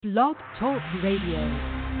Blog Talk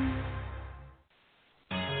Radio.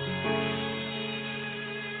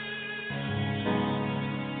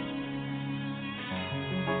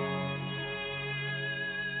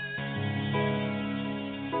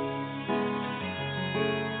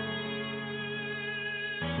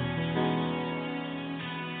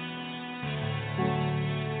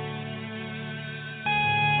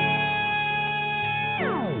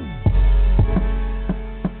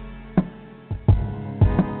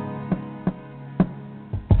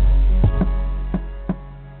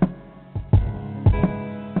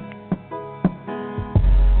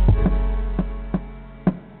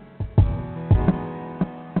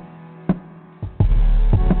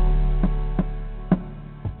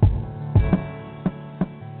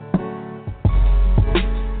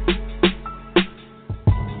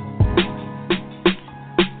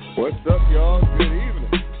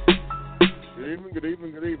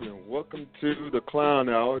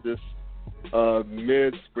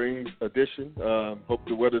 Mid-spring edition. Hope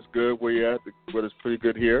the weather's good where you're at. The weather's pretty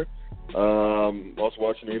good here. Also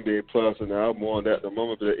watching the NBA Plus now. More on that in a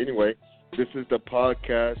moment. But anyway, this is the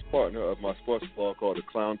podcast partner of my sports blog called The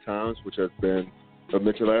Clown Times, which has been, I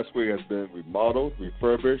mentioned last week, has been remodeled,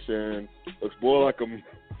 refurbished, and looks more like a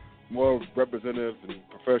more representative and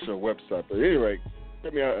professional website. But anyway,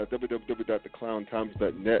 check me out at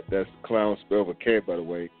www.theclowntimes.net. That's clown spelled with K, by the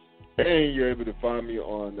way. And you're able to find me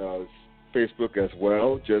on Facebook as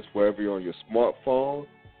well, just wherever you're on your smartphone,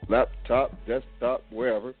 laptop, desktop,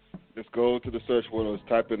 wherever. Just go to the search windows,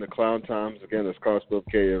 type in the Clown Times. Again, that's Clown spelled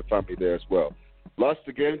K, and find me there as well. Lots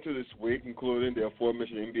to get into this week, including the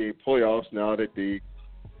aforementioned NBA playoffs. Now that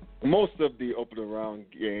most of the opening round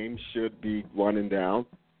games should be winding down,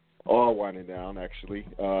 actually,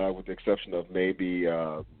 with the exception of maybe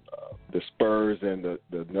the Spurs and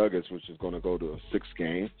the Nuggets, which is going to go to a sixth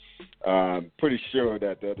game. Pretty sure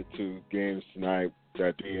that the other two games tonight,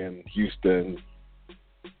 that be in Houston,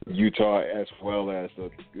 Utah, as well as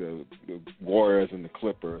the Warriors and the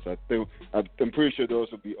Clippers. I'm pretty sure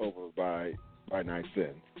those will be over by night's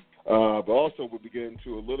end. But also we'll be getting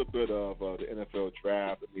to a little bit of the NFL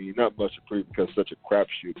draft. I mean, not much to preview because it's such a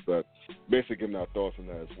crapshoot, but basically giving our thoughts on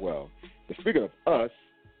that as well. And speaking of us,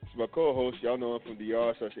 it's my co-host. Y'all know him from the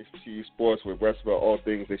R/HBCU Sports, where we about all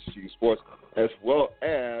things HBCU Sports, as well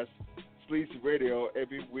as Sleazy Radio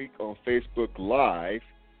every week on Facebook Live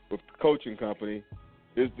with the coaching company.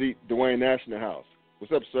 This is the Dwayne Nash in the house.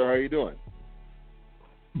 What's up, sir? How you doing?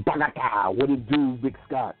 Bagata, what it do, Big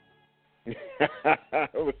Scott?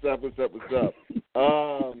 What's up?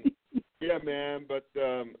 Yeah, man, but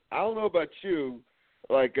I don't know about you.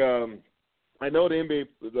 Like, I know the NBA,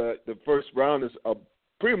 the first round is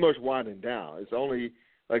pretty much winding down. It's only,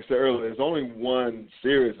 like I said earlier, there's only one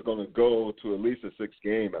series that's going to go to at least a sixth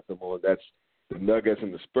game at the moment. That's the Nuggets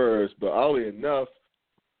and the Spurs. But oddly enough,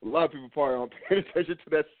 a lot of people probably aren't paying attention to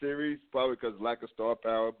that series, probably because of lack of star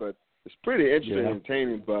power. But it's pretty interesting and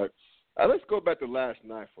entertaining. But let's go back to last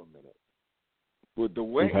night for a minute. With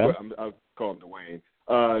Dwayne, I'll call him Dwayne,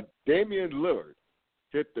 Damian Lillard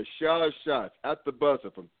hit the shots at the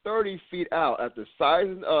buzzer from 30 feet out after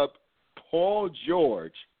sizing up Paul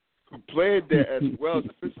George, who played there as well as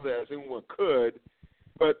efficiently as anyone could.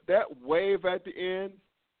 But that wave at the end,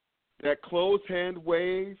 that closed hand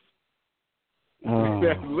wave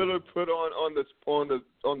that Lillard put on the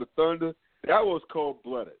Thunder, that was cold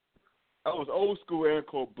blooded. That was old school and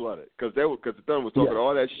cold blooded because the Thunder was talking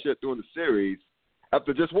all that shit during the series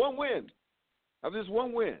after just one win. And,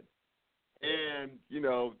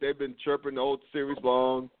 they've been chirping the old series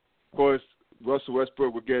long. Of course, Russell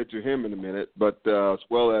Westbrook, we'll get to him in a minute, but as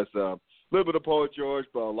well as a little bit of Paul George,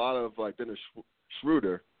 but a lot of, Dennis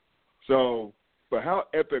Schroeder. So, but how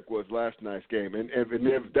epic was last night's game? And if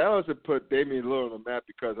that doesn't put Damian Lillard on the map,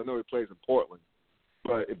 because I know he plays in Portland,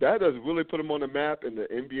 but if that doesn't really put him on the map in the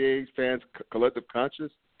NBA fans' collective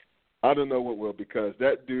conscience, I don't know what will, because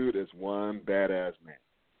that dude is one badass man.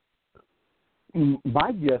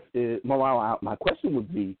 My guess is, my question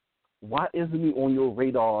would be, why isn't he on your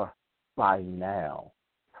radar by now?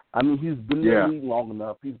 I mean, he's been in the league long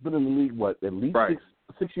enough. He's been in the league, at least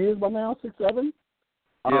 6 years by now? 6, 7?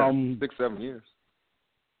 Yeah, 6, 7 years.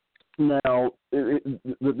 Now,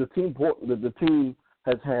 the team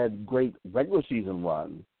has had great regular season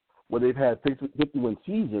runs where they've had 51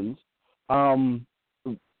 seasons.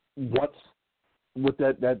 What's with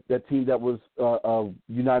that team that was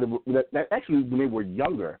united that actually when they were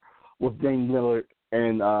younger with Dame Lillard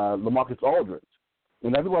and LaMarcus Aldridge,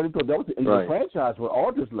 and everybody thought that was the end of the franchise when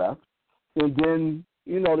Aldridge left, and then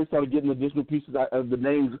they started getting additional pieces of the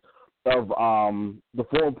names of the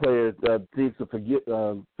foreign players that seems to forget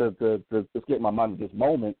to escape my mind at this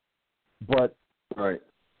moment. But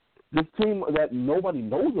this team that nobody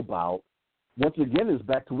knows about, once again, is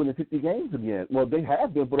back to winning 50 games again. Well, they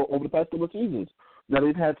have been, but over the past couple of seasons. Now,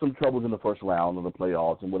 they've had some troubles in the first round of the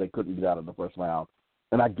playoffs and where they couldn't get out of the first round.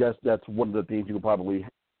 And I guess that's one of the things you can probably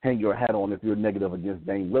hang your hat on if you're negative against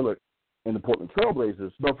Dame Lillard and the Portland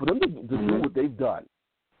Trailblazers. But for them to do what they've done,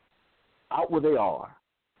 out where they are,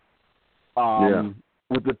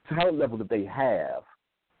 with the talent level that they have,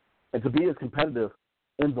 and to be as competitive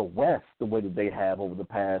in the West the way that they have over the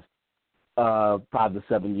past 5 to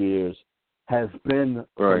 7 years has been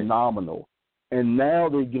phenomenal. And now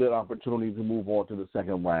they get an opportunity to move on to the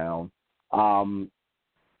second round.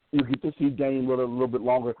 You get to see Dame Lillard a little bit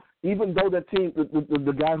longer, even though that team,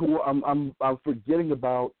 the guy who I'm forgetting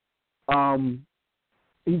about,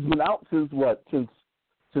 he's been out since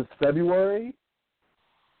February.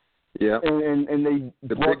 Yeah, and they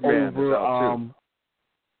the brought big man over. is out too.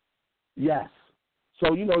 Yes,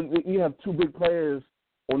 so you have two big players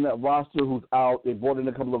on that roster who's out. They brought in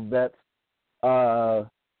a couple of vets to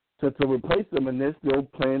replace them, and they're still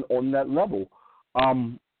playing on that level.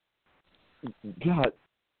 God,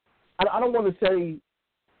 I don't want to say,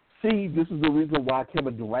 this is the reason why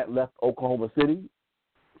Kevin Durant left Oklahoma City,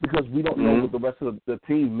 because we don't know what the rest of the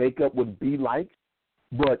team makeup would be like.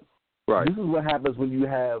 But this is what happens when you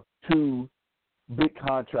have two big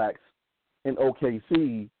contracts in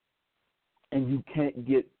OKC and you can't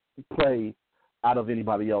get play out of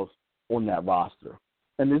anybody else on that roster.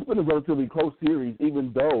 And it's been a relatively close series,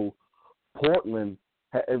 even though Portland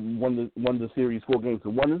won the series 4-1.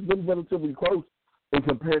 It's been relatively close in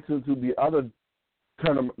comparison to the other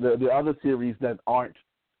tournament, the other series that aren't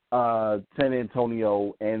San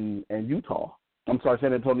Antonio and Utah. I'm sorry,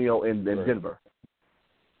 San Antonio and Denver.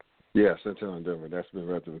 Yeah, San Antonio and Denver. That's been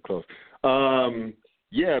relatively close.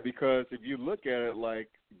 Because if you look at it like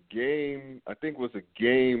game 2, I think it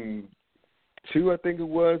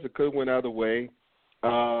was. It could have went either way.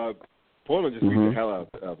 Portland just beat the hell out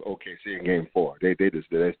of OKC in game 4. They just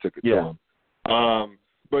took it to them.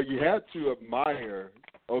 But you had to admire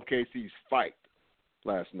OKC's fight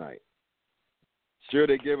last night. Sure,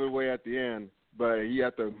 they gave it away at the end, but you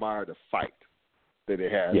have to admire the fight that they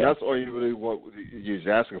had. Yeah. That's all you really want. You're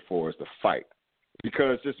asking for is the fight.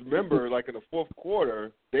 Because just remember, like in the fourth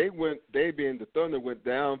quarter, the Thunder went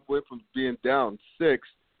from being down 6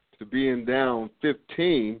 to being down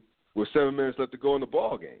 15 with 7 minutes left to go in the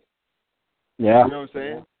ball game. Yeah. You know what I'm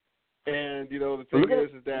saying? And, the thing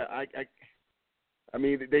is that I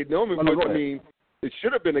mean, they normally would. It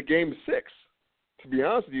should have been a game 6, to be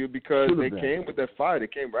honest with you, because they came with that fire. They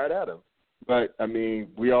came right at them. But, I mean,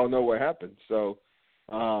 we all know what happened. So,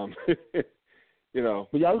 I meant to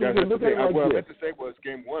say was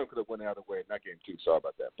game 1 could have went out of the way, not game 2. Sorry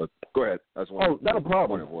about that. But go ahead. That's one. Not a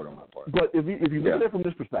problem. Point of order on my part. But if you look at it from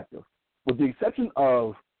this perspective, with the exception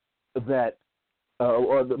of that,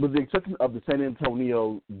 with the exception of the San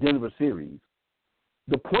Antonio-Denver series,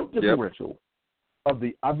 the point differential of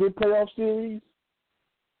the other playoff series,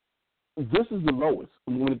 this is the lowest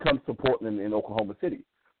when it comes to Portland and Oklahoma City,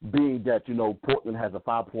 being that, Portland has a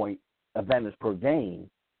 5-point advantage per game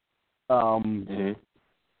in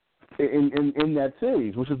that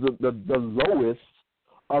series, which is the lowest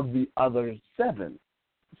of the other 7.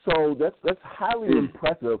 So that's highly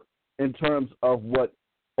impressive in terms of what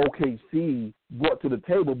OKC brought to the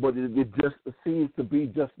table, but it just seems to be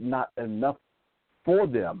just not enough for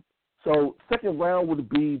them. So second round would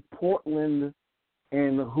be Portland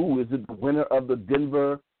and who? Is it the winner of the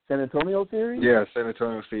Denver-San Antonio series? Yeah, San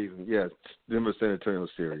Antonio season. Yeah, Denver-San Antonio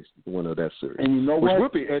series, the winner of that series. And you know Which what?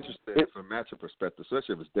 would be interesting from a matchup perspective,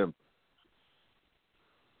 especially if it's Denver.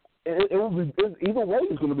 It will be, either way,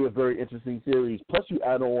 it's going to be a very interesting series. Plus, you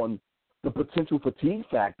add on the potential fatigue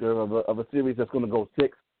factor of a series that's going to go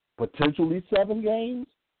 6, potentially 7 games.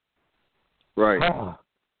 Right.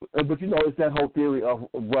 But it's that whole theory of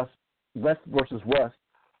West versus West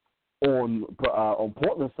on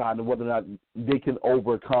Portland's side, and whether or not they can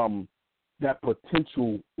overcome that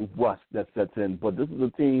potential rust that sets in. But this is a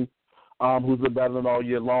team who's been battling all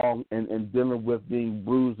year long and dealing with being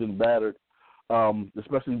bruised and battered,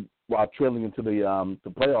 especially while trailing into the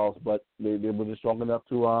playoffs. But they were just strong enough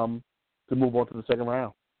to move on to the second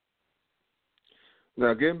round.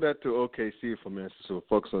 Now, getting back to OKC for a minute, so we'll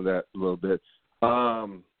focus on that a little bit.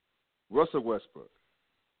 Russell Westbrook.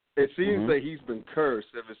 It seems that he's been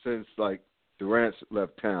cursed ever since, Durant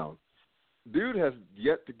left town. Dude has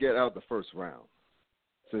yet to get out of the first round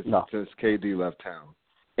since KD left town.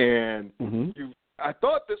 And I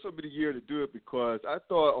thought this would be the year to do it because I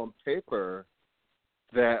thought on paper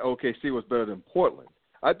that OKC was better than Portland.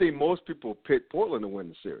 I think most people pick Portland to win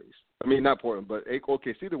the series. I mean, not Portland, but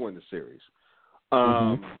OKC to win the series.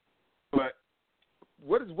 But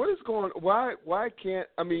what is going? Why can't?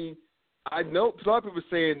 I mean, I know a lot of people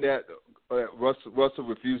saying that Russell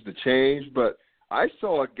refused to change, but I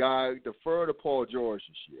saw a guy defer to Paul George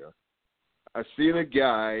this year. I seen a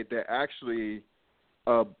guy that actually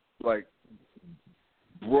brought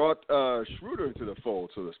Schroeder into the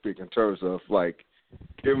fold, so to speak, in terms of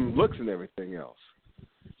giving looks and everything else.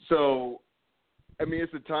 So, I mean,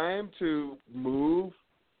 it's a time to move.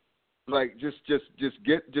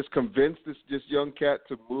 Just convince this young cat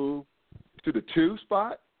to move to the 2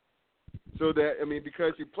 spot. So that, I mean,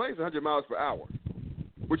 because he plays 100 miles per hour,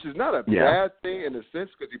 which is not a bad thing in a sense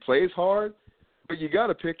because he plays hard, but you got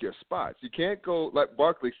to pick your spots. You can't go like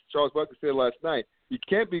Charles Barkley said last night. You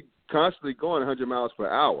can't be constantly going 100 miles per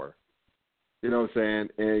hour. You know what I'm saying?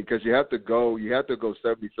 And because you have to go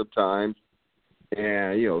 70 sometimes,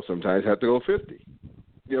 and sometimes have to go 50.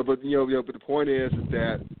 But the point is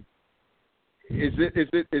that is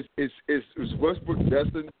Westbrook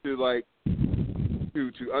destined to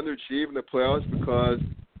to underachieve in the playoffs because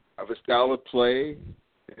of a style of play?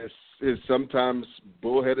 Is sometimes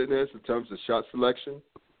bullheadedness in terms of shot selection,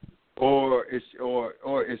 or is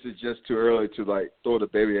it just too early to throw the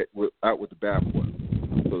baby out with the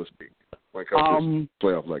bathwater, so to speak, his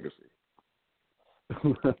playoff legacy?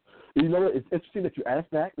 It's interesting that you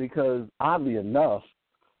asked that because oddly enough,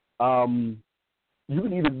 you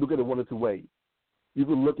can either look at it one of two ways. You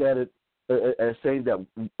can look at it as saying that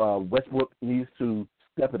Westbrook needs to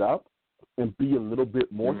step it up and be a little bit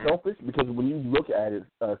more selfish, because when you look at it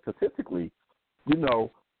statistically, and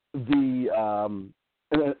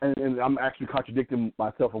I'm actually contradicting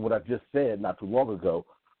myself on what I just said not too long ago,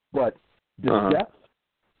 but the depth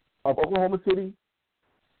of Oklahoma City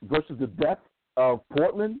versus the depth of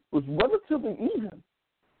Portland was relatively even.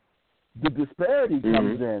 The disparity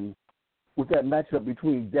comes in with that matchup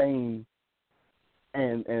between Dame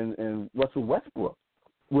and Russell Westbrook,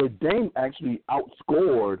 where Dame actually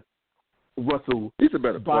outscored Russell. He's a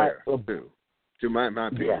better player, too. To my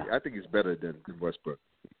opinion, I think he's better than Westbrook.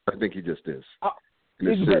 I think he just is.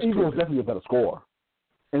 He's most definitely a better scorer,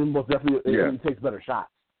 and most definitely he takes better shots.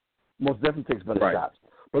 Most definitely takes better shots.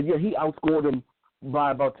 But he outscored him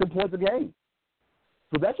by about 10 points a game.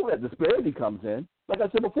 So that's where that disparity comes in. Like I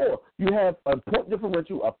said before, you have a point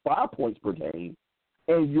differential of 5 points per game,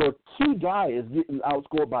 and your key guy is getting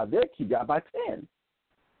outscored by their key guy by 10.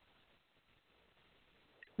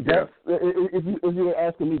 If you're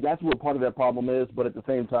asking me, that's what part of that problem is. But at the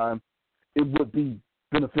same time, it would be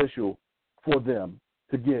beneficial for them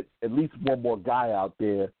to get at least one more guy out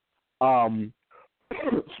there.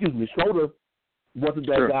 Excuse me, Schroeder wasn't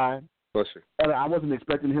that guy, and I wasn't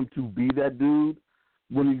expecting him to be that dude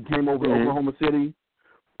when he came over to Oklahoma City.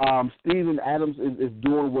 Steven Adams is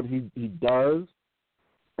doing what he does,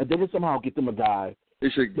 and they just somehow get them a guy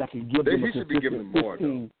that can give them a consistent 15. Be giving them more,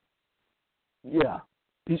 though. Yeah.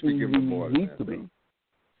 He needs to be.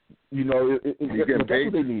 He's getting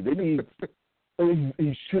paid. They need. He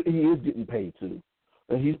is getting paid too,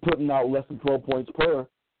 and he's putting out less than 12 points per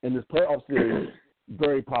in this playoff series.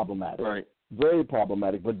 Very problematic. Right. Very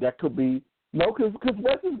problematic. But that could be because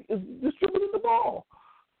West is distributing the ball.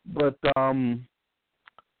 But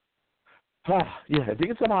if he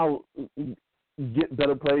can somehow get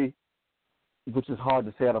better play, which is hard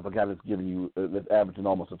to say out of a guy that's giving you that's averaging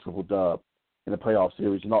almost a triple dub in the playoff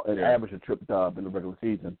series, and average a triple dub in the regular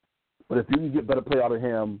season. But if you can get better play out of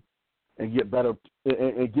him and get better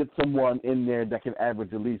and get someone in there that can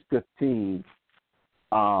average at least 15,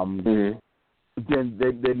 then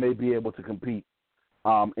they may be able to compete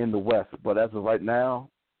in the West. But as of right now,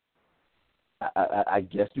 I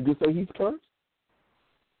guess you could say he's cursed.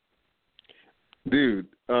 Dude,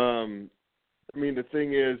 I mean, the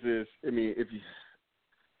thing is, I mean, if you,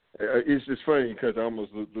 it's just funny because I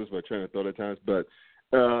almost lose my train of thought at times. But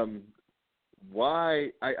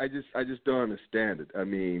why? I just don't understand it. I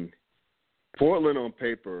mean, Portland on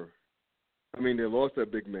paper, I mean, they lost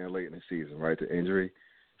that big man late in the season, right, to injury.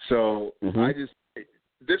 So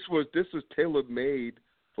this was tailor made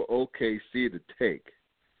for OKC to take.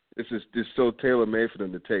 This is so tailor made for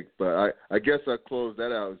them to take. But I guess I'll close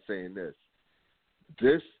that out saying this.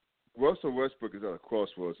 Russell Westbrook is at a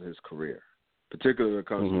crossroads in his career, particularly when it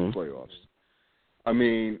comes to the playoffs. I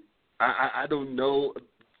mean, I don't know.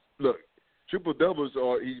 Look, triple doubles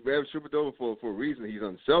he has triple double for a reason. He's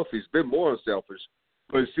unselfish. He's been more unselfish,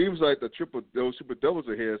 but it seems like those triple doubles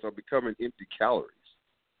of his are becoming empty calories.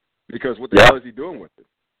 Because what the hell is he doing with it?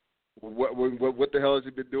 What the hell has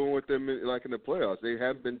he been doing with them in the playoffs? They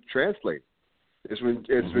haven't been translating.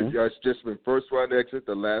 It's just been first round exit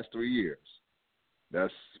the last 3 years.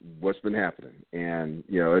 That's what's been happening, and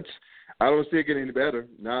I don't see it getting any better,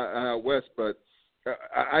 not out west. But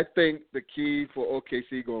I think the key for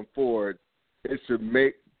OKC going forward is to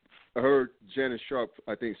make. I heard Shannon Sharp.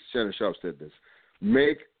 I think Shannon Sharp said this: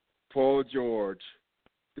 make Paul George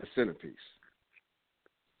the centerpiece.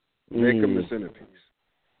 Make him the centerpiece.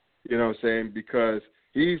 You know what I'm saying? Because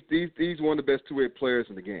he's one of the best two-way players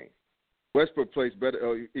in the game. Westbrook plays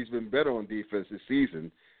better. He's been better on defense this season.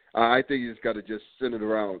 I think you just got to just send it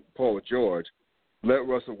around Paul George. Let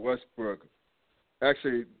Russell Westbrook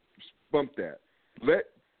actually bump that. Let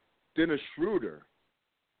Dennis Schroeder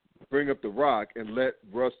bring up the rock and let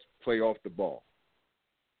Russ play off the ball.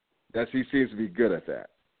 He seems to be good at that.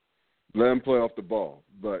 Let him play off the ball.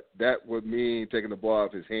 But that would mean taking the ball out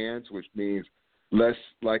of his hands, which means less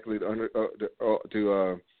likely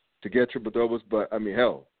to get triple doubles. But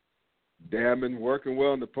hell, they haven't been working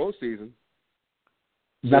well in the postseason.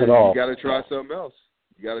 Not at all. You got to try something else.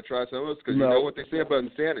 Because you know what they say about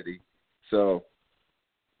insanity. So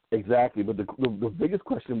exactly. But the biggest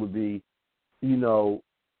question would be, when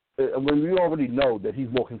we already know that he's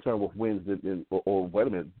more concerned with wins or wait a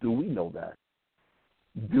minute, do we know that?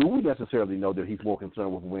 Do we necessarily know that he's more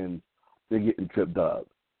concerned with wins than getting tripped up?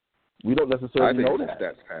 We don't necessarily know that. I think it's a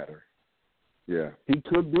stats pattern. Yeah. He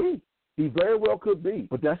could be. He very well could be.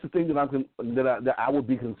 But that's the thing that I would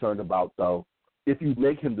be concerned about, though. If you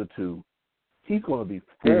make him the two, he's going to be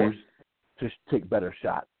forced to take better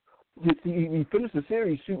shots. He finished the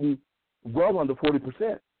series shooting well under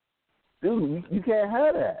 40%. Dude, you can't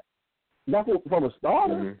have that. Not from a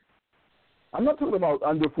starter. Mm-hmm. I'm not talking about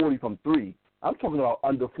under 40 from three. I'm talking about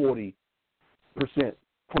under 40%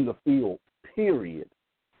 from the field, period.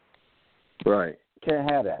 Right. Can't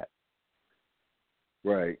have that.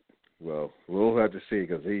 Right. Well, we'll have to see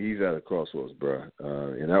because he's at a crossroads, bro.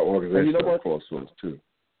 And that organization is at a crossroads, too.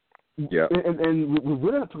 Yeah. And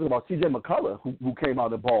we're not talking about C.J. McCullough, who came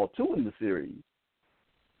out of ball, too, in the series.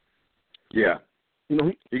 Yeah. He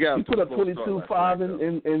put up 22, 5,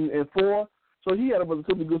 and 4, so he had a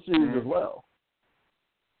relatively good series as well.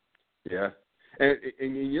 Yeah. And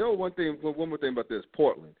one more thing about this,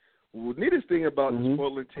 Portland. The neatest thing about this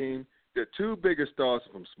Portland team, the two biggest stars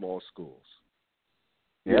are from small schools.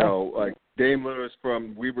 Yeah. Like Dame Lillard's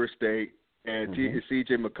from Weber State and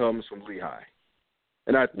C.J. McCollum's from Lehigh.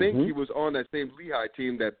 And I think he was on that same Lehigh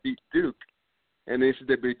team that beat Duke, and they said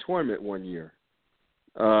they beat tournament one year.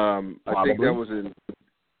 I think that was in.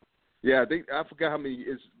 Yeah, I forgot how many.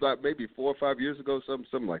 It's like maybe 4 or 5 years ago,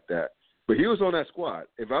 something like that. But he was on that squad.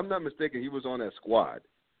 If I'm not mistaken, he was on that squad,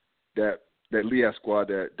 that Lehigh squad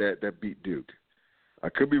that beat Duke. I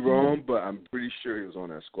could be wrong, but I'm pretty sure he was on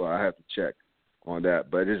that squad. I have to check on that,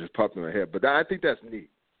 but it just popped in my head. But I think that's neat.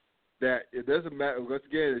 That it doesn't matter. Once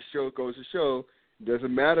again, the show goes to show. It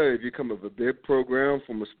doesn't matter if you come from a big program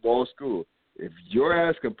from a small school. If your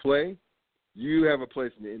ass can play, you have a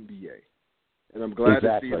place in the NBA. And I'm glad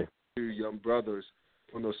to see two young brothers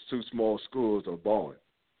from those two small schools are balling.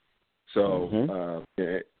 So,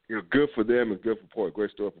 good for them and good for Portland.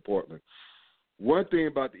 Great story for Portland. One thing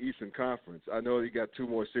about the Eastern Conference, I know you got 2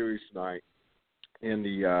 more series tonight in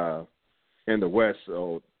the West,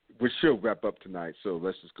 so we should wrap up tonight. So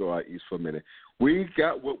let's just go out East for a minute. We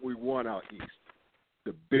got what we want out East.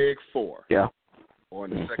 The Big Four on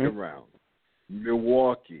the second round.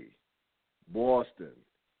 Milwaukee, Boston,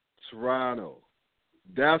 Toronto.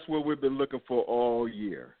 That's what we've been looking for all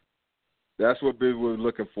year. That's what we were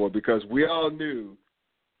looking for because we all knew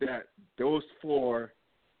that those 4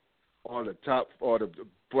 are the top, or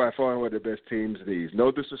by far one of the best teams in the East. No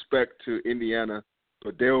disrespect to Indiana,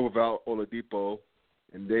 but they were without Oladipo,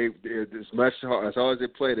 and they're as hard as they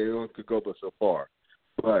play, they only could go but so far.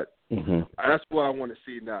 But that's what I want to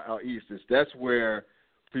see now out East. That's where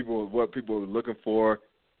what people are looking for: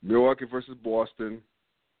 Milwaukee versus Boston,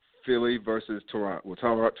 Philly versus Toronto. Well,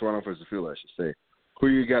 Toronto versus Philly, I should say. Who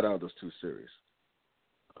you got out of those 2 series?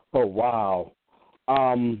 Oh, wow.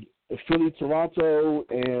 Philly, Toronto,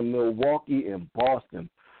 and Milwaukee, and Boston.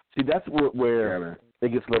 See, that's where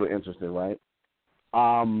it gets a little interesting, right?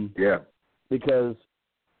 Because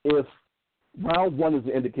if round 1 is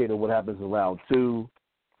the indicator of what happens in round 2,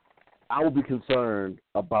 I would be concerned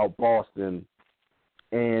about Boston,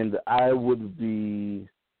 and I would be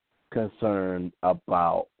concerned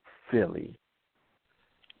about Philly.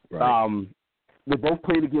 Right. They both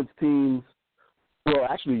played against teams. Well,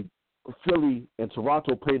 actually, Philly and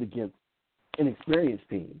Toronto played against inexperienced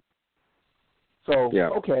teams. So,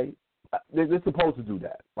 okay, they're supposed to do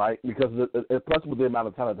that, right? Because plus with the amount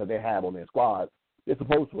of talent that they have on their squad, they're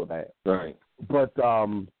supposed to have had. Right. But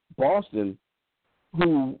Boston,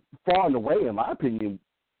 who far and away, in my opinion,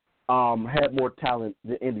 had more talent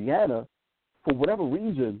than Indiana, for whatever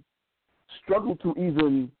reason, struggled to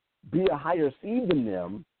even be a higher seed than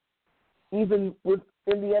them, even with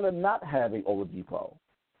Indiana not having Oladipo.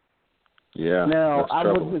 Yeah. Now, I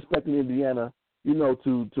wasn't expecting Indiana,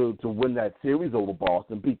 to win that series over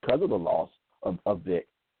Boston because of the loss of Vic.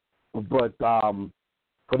 But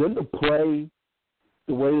for them to play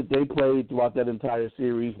the way that they played throughout that entire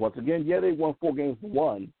series, once again, yeah, they won 4 games to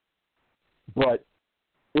 1, but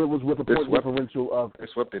it was with a point differential of they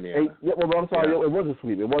swept Indiana. 8. Yeah, well, I'm sorry, it was a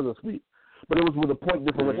sweep. It was a sweep, but it was with a point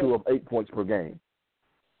differential of 8 points per game.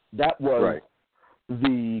 That was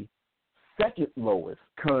the second lowest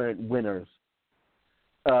current winners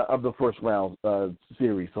of the first round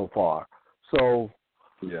series so far. So,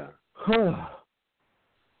 if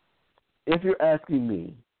you're asking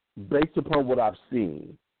me, based upon what I've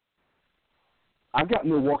seen, I've got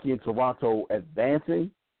Milwaukee and Toronto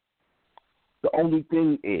advancing. The only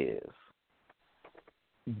thing is,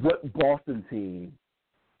 what Boston team,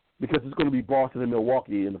 because it's going to be Boston and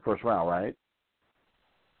Milwaukee in the first round, right?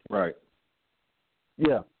 Right.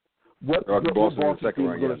 Yeah. What Boston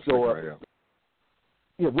team is going to show up?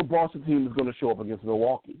 What Boston team is going to show up against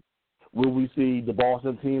Milwaukee? Will we see the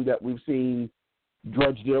Boston team that we've seen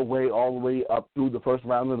drudge their way all the way up through the first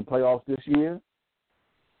round of the playoffs this year?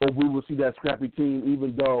 Or we will see that scrappy team,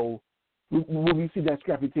 even though will we see that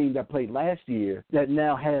scrappy team that played last year that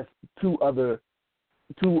now has two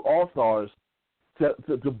All-Stars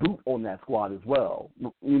to boot on that squad as well?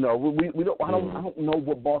 We don't. I don't know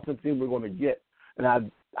what Boston team we're going to get, and I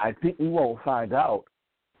think we won't find out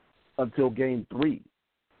until Game 3.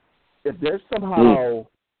 If they're somehow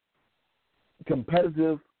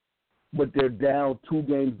competitive, but they're down 2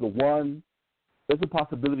 games to 1, there's a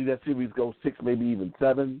possibility that series goes 6, maybe even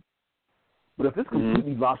 7. But if it's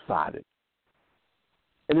completely lopsided,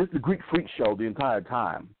 and it's the Greek freak show the entire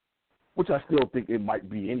time, which I still think it might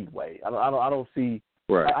be anyway. I don't see.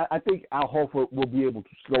 Right. I think Al Horford will be able to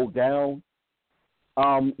slow down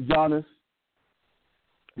Giannis.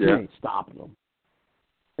 He ain't stopping him.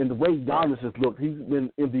 And the way Giannis has looked, he's been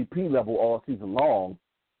MVP level all season long.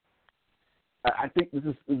 I think this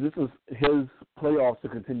is his playoffs to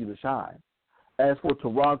continue to shine. As for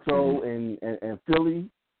Toronto and Philly,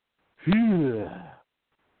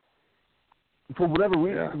 for whatever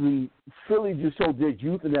reason, Philly just showed their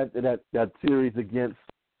youth in that series against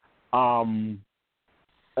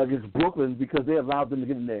Brooklyn because they allowed them to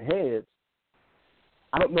get in their heads.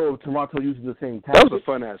 I don't know if Toronto uses the same tactic. That was a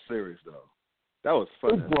fun-ass series, though. That was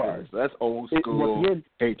fun. Series. That's old school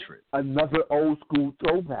hatred. Another old school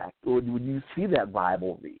throwback. When you see that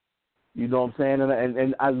rivalry, you know what I'm saying?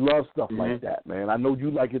 And I love stuff like that, man. I know you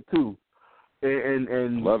like it too.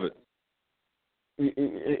 And love it.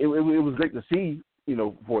 It was great to see,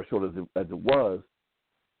 for as short as it was.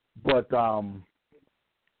 But God,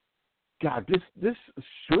 this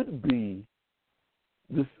should be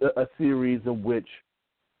a series in which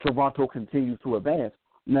Toronto continues to advance.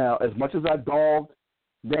 Now, as much as I dogged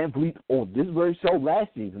Van Vliet on this very show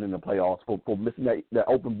last season in the playoffs for missing that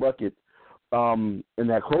open bucket in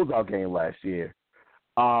that closeout game last year,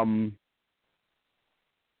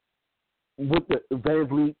 with the Van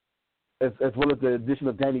Vliet as well as the addition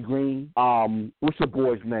of Danny Green, what's your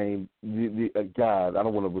boy's name? God, I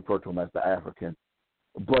don't want to refer to him as the African,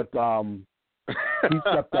 but he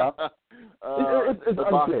stepped up. It's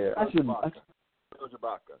unfair. I shouldn't.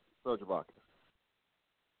 Serge Ibaka.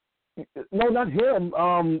 No, not him.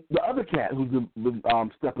 The other cat who's been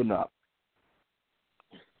stepping up.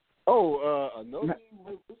 Anobi?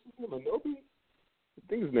 What's his name, Anobi? I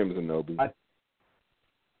think his name is Anobi.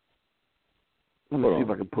 Let me see if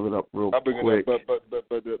I can pull it up real quick. But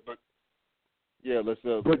yeah, let's.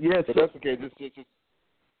 But that's okay. Just.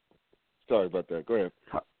 Sorry about that. Go ahead.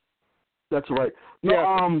 That's right.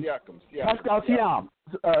 No, Pascal Siakam.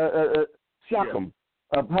 Siakam.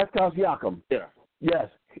 Pascal Siakam. Yeah. Yes,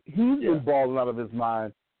 he's been balling out of his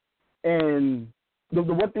mind. And the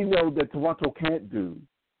one thing, though, that Toronto can't do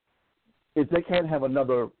is they can't have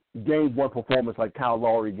another Game 1 performance like Kyle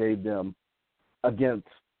Lowry gave them against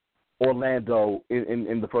Orlando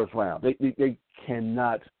in the first round. They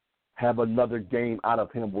cannot have another game out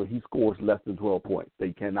of him where he scores less than 12 points.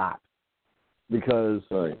 They cannot. Because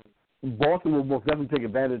Boston will most definitely take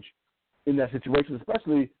advantage in that situation,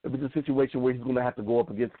 especially if it's a situation where he's going to have to go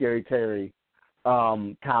up against Scary Terry,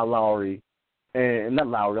 Kyle Lowry, and not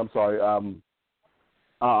Lowry, I'm sorry,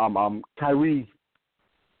 Kyrie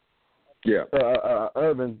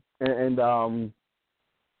Irving, and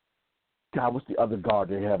God, what's the other guard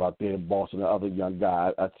they have out there in Boston, the other young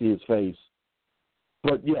guy? I see his face.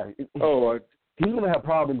 But, yeah. He's going to have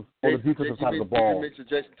problems on the defensive side of the ball. You mentioned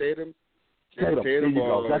Jason Tatum? Tatum. There you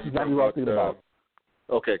go. That's exactly what I was thinking about.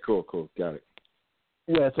 Okay, cool. Got it.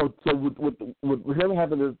 Yeah, so with him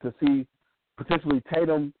having to see potentially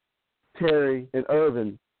Tatum, Terry, and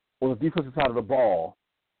Irvin on the defensive side of the ball,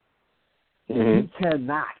 he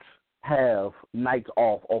cannot have nights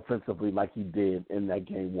off offensively like he did in that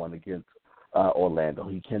game one against Orlando.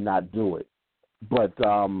 He cannot do it. But,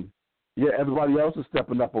 everybody else is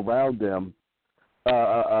stepping up around them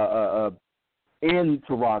in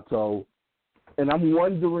Toronto, and I'm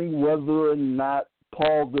wondering whether or not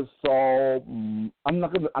Paul Gasol. I'm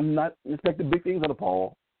not expecting big things out of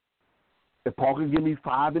Paul. If Paul can give me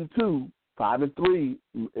 5 and 2, 5 and 3,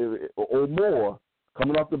 or more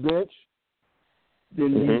coming off the bench,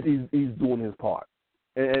 then he's doing his part,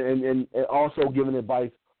 and also giving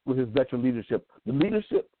advice with his veteran leadership,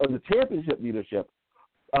 the championship leadership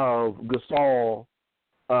of Gasol,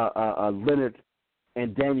 Leonard,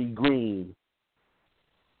 and Danny Green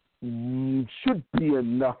should be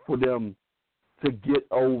enough for them to get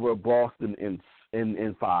over Boston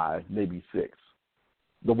in 5, maybe 6.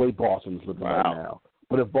 The way Boston's looking right now.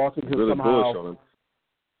 But if Boston can really somehow,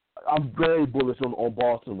 I'm very bullish on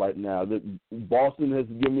Boston right now. Boston has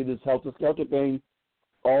given me this helter-skelter thing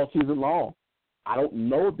all season long. I don't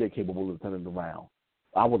know if they're capable of turning it around.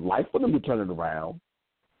 I would like for them to turn it around,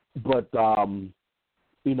 but I'm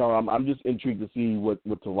just intrigued to see what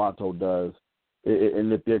Toronto does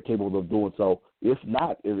and if they're capable of doing so. If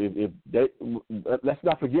not, if they, let's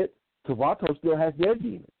not forget, Toronto still has their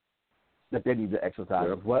demons that they need to exercise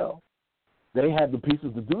as well. They have the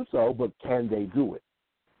pieces to do so, but can they do it?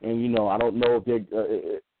 And I don't know if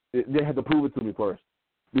they have to prove it to me first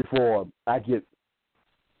before I get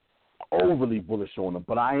overly bullish on them.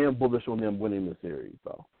 But I am bullish on them winning the series,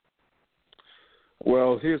 though.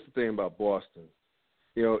 Well, here's the thing about Boston.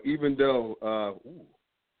 Even though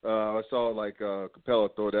I saw Capella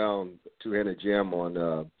throw down two-handed jam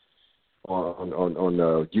on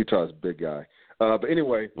Utah's big guy. But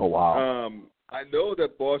anyway, oh wow, I know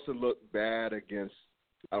that Boston looked bad against.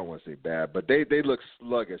 I don't want to say bad, but they looked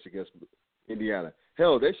sluggish against Indiana.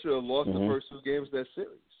 Hell, they should have lost the first 2 games of that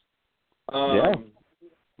series.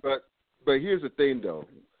 But here's the thing, though.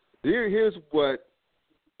 Here's what.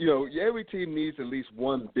 Every team needs at least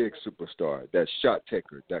one big superstar, that shot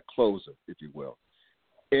taker, that closer, if you will.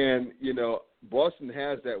 And, Boston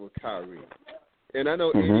has that with Kyrie. And I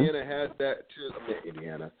know Indiana has that too.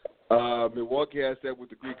 Milwaukee has that with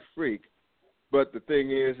the Greek Freak. But the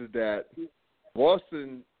thing is that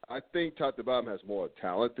Boston, I think, top to bottom, has more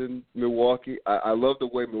talent than Milwaukee. I love the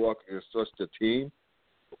way Milwaukee is such a team.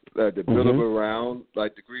 They build them around,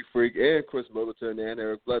 like the Greek Freak and Chris Middleton and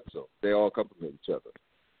Eric Bledsoe. They all complement each other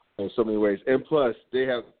in so many ways. And plus, they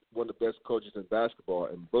have one of the best coaches in basketball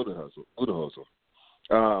in Budenholzer.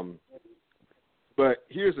 But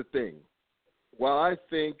here's the thing. While I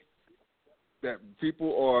think that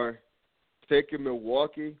people are taking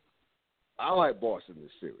Milwaukee, I like Boston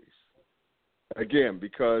this series. Again,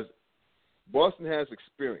 because Boston has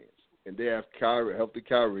experience, and they have healthy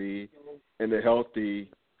Kyrie, and the healthy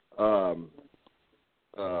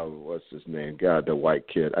what's his name? God, the white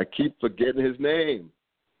kid. I keep forgetting his name.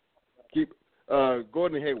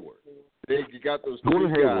 Gordon Hayward. They got those two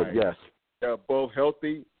guys that are both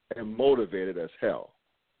healthy and motivated as hell.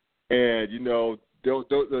 And don't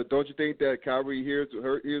you think that Kyrie hears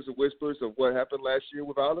the whispers of what happened last year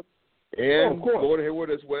without him, and Gordon Hayward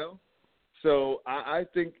as well? So I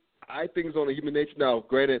think it's on a human nature. Now,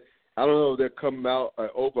 granted, I don't know if they're coming out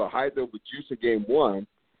overhyped or reduced in game 1.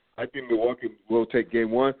 I think Milwaukee will take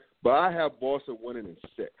game 1, but I have Boston winning in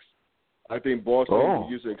 6. I think Boston will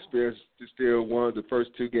use their experience to steal one of the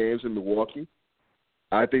first 2 games in Milwaukee.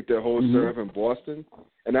 I think they'll hold serve in Boston,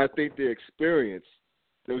 and I think the experience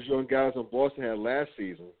those young guys on Boston had last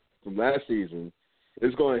season,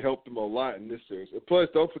 is going to help them a lot in this series. And plus,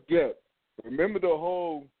 don't forget, remember the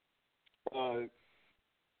whole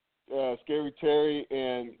Scary Terry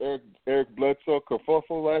and Eric Bledsoe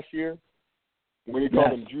kerfuffle last year when he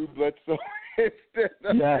called him Drew Bledsoe instead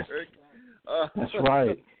of Eric. That's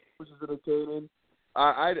right. Which is entertaining.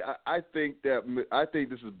 I think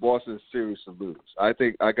this is Boston's series to lose. I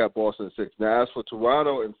think I got Boston in 6. Now, as for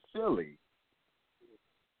Toronto and Philly,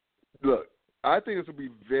 look, I think this will be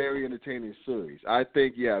a very entertaining series. I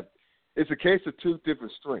think, it's a case of 2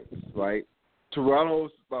 different strengths, right?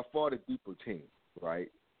 Toronto's by far the deeper team, right?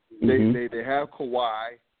 They have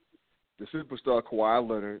Kawhi, the superstar Kawhi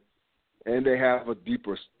Leonard, and they have a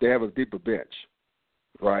deeper bench,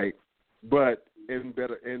 right? But in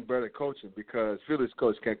better coaching, because Philly's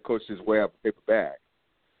coach can't coach his way out of a paper bag.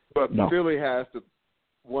 But Philly has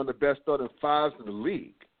one of the best starting fives in the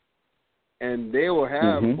league. And they will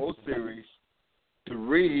have most series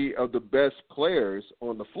 3 of the best players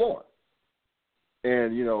on the floor.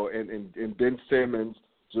 And, you know, and Ben Simmons,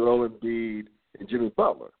 Joel Embiid, and Jimmy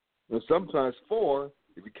Butler. And sometimes 4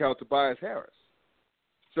 if you count Tobias Harris.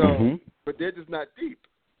 So, but they're just not deep.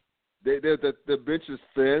 The bench is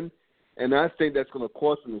thin, and I think that's going to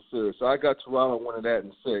cost them the series. So I got Toronto winning that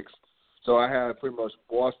in 6. So I have pretty much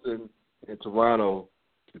Boston and Toronto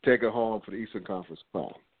to take it home for the Eastern Conference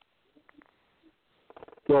final.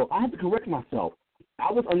 So I have to correct myself.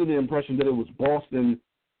 I was under the impression that it was Boston,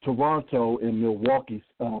 Toronto, and Milwaukee,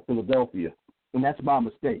 Philadelphia, and that's my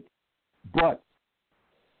mistake. But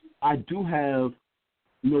I do have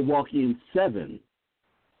Milwaukee in 7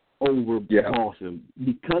 over Boston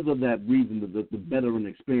because of that reason, the veteran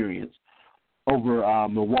experience over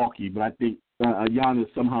Milwaukee. But I think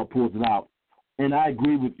Giannis somehow pulls it out. And I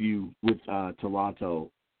agree with you with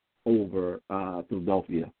Toronto over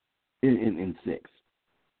Philadelphia in 6.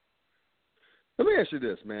 Let me ask you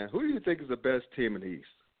this, man. Who do you think is the best team in the East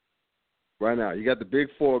right now? You got the Big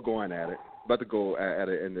Four going at it, about to go at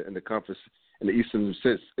it in the conference in the Eastern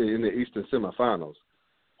semifinals.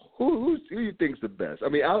 Who do you think is the best? I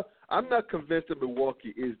mean, I'm not convinced that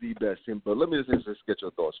Milwaukee is the best team, but let me just get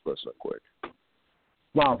your thoughts first, real quick.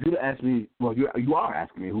 Well, if you ask me, well, you are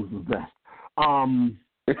asking me who's the best.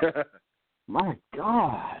 My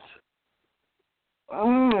God.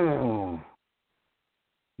 Oh,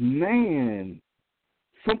 man.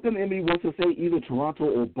 Something in me wants to say either Toronto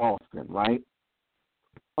or Boston, right?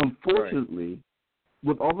 Unfortunately,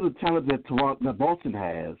 with all of the talent that Boston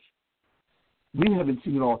has, we haven't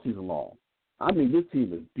seen it all season long. I mean, this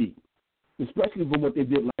team is deep, especially from what they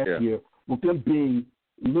did last year, with them being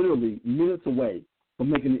literally minutes away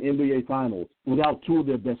from making the NBA Finals without 2 of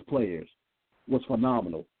their best players was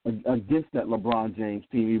phenomenal against that LeBron James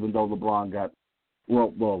team, even though LeBron got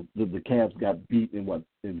the Cavs got beat in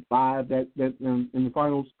 5 that in the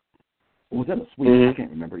finals. Or was that a sweep? I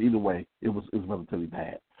can't remember. Either way, it was relatively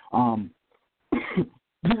bad. You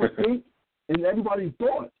would think, and everybody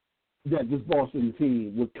thought that this Boston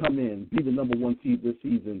team would come in, be the number 1 seed this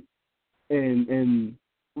season, and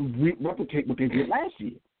replicate what they did last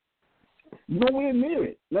year. Nowhere near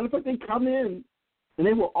it. Matter of fact, they come in, and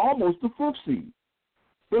they were almost the 5th seed.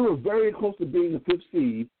 They were very close to being the 5th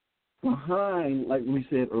seed, behind, like we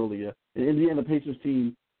said earlier, an Indiana Pacers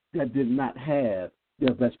team that did not have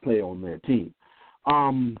their best player on their team.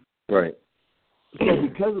 Right. So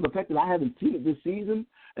because of the fact that I haven't seen it this season,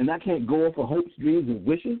 and I can't go off of hopes, dreams, and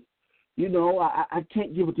wishes, you know, I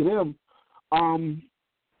can't give it to them. I'm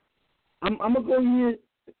gonna go ahead,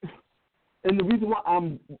 and the reason why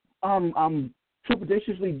I'm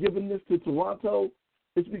trepidatiously giving this to Toronto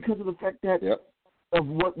is because of the fact that of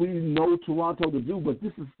what we know Toronto to do, but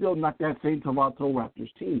this is still not that same Toronto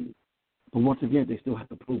Raptors team. But once again, they still have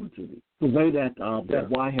to prove it to me. The way that that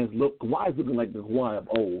Kawhi has looked, Kawhi is looking like the Kawhi of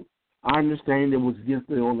old. I understand it was against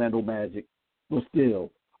the Orlando Magic, but still,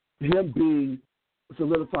 him being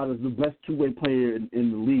solidified as the best 2-way player in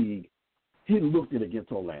the league, he looked it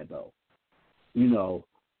against Orlando, you know,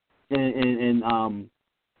 and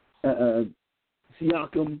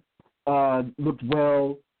Siakam looked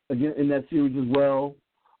well again in that series as well.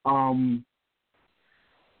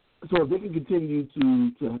 So if they can continue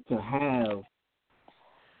to have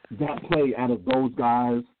that play out of those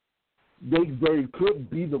guys, they very could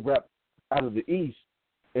be the rep out of the East,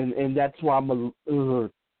 and that's why I'm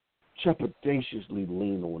trepidatiously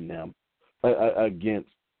lean on them against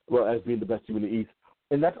as being the best team in the East,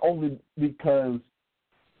 and that's only because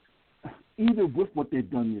even with what they've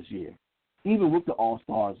done this year, even with the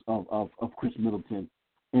All-Stars of Chris Middleton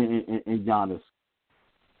and Giannis,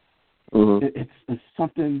 it's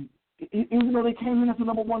something. Even though they came in as the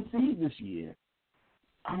number 1 seed this year,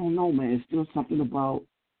 I don't know, man. It's still something about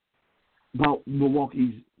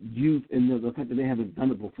Milwaukee's youth and the fact that they haven't done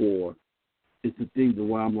it before. It's the thing that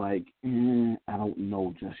where I'm like, I don't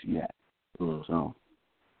know just yet. So,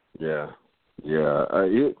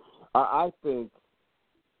 I think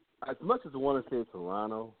as much as I want to say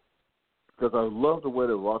Toronto, because I love the way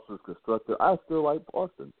the roster is constructed, I still like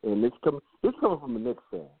Boston, and it's coming from a Knicks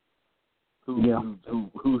fan whose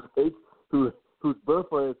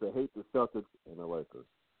birthright is to hate the Celtics and the Lakers.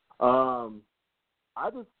 I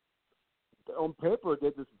just on paper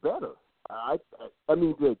they're just better. I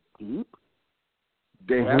mean they're deep.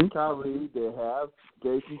 They have Kyrie, they have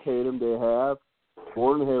Jason Tatum, they have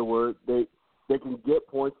Gordon Hayward. They can get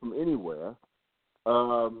points from anywhere.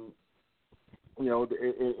 You know,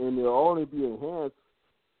 and they'll only be enhanced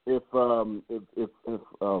if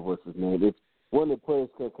what's his name? If one of the players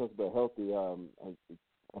comes back healthy,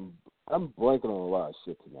 I'm blanking on a lot of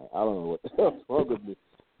shit tonight. I don't know what the hell's wrong with me.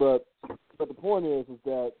 But the point is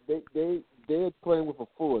that they're playing with a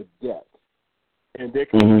fuller deck. And they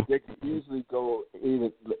can easily go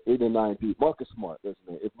 8 or 9 deep. Marcus Smart, isn't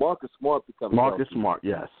it? If Marcus Smart becomes healthy,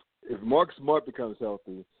 yes. If Marcus Smart becomes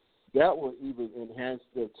healthy, that will even enhance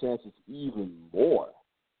their chances even more.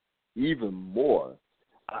 And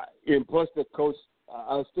plus, the coach,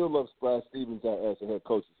 I still love Splash Stevens as a head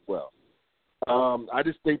coach as well. I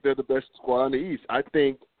just think they're the best squad in the East. I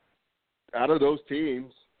think out of those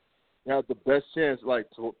teams, they have the best chance, like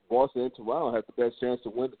Boston and Toronto have the best chance to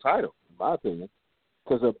win the title, in my opinion.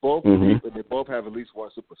 Because they're both deep and they both have at least one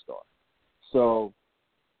superstar. So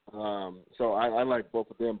I like both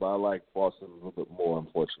of them, but I like Boston a little bit more,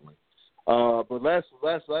 unfortunately. But last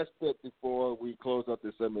bit before we close out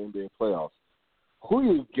this NBA playoffs, who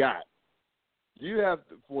you got? Do you have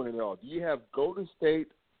to win it all? Do you have Golden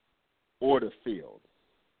State or the field?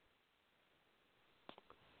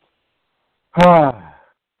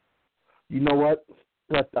 You know what?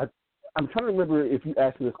 I'm trying to remember if you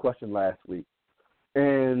asked me this question last week.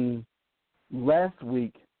 And last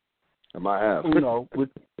week, I might have,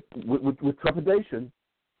 with trepidation,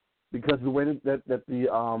 because the way that the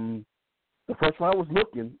first round was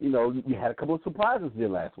looking, you had a couple of surprises there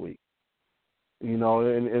last week. And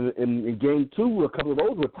in game 2, a couple of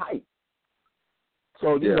those were tight.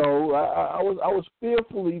 So I was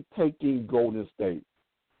fearfully taking Golden State.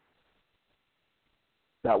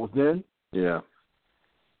 That was then. Yeah.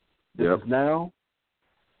 This is now.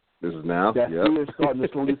 That fear is starting to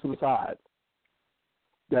slowly subside.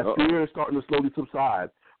 Fear is starting to slowly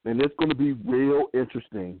subside. And it's going to be real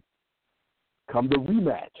interesting come the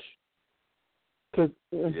rematch. Because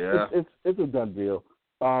it's a done deal.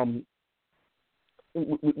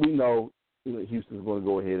 We know Houston's going to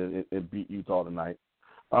go ahead and beat Utah tonight.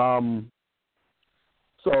 So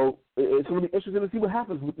it's going to be interesting to see what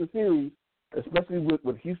happens with the series, especially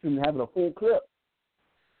with Houston having a full clip.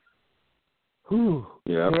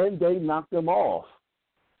 Can they knock them off?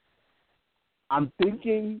 I'm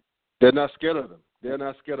thinking they're not scared of them. They're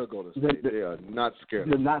not scared of Golden State. They are not scared.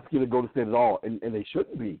 They're not scared of Golden State at all, and they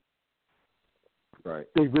shouldn't be. Right.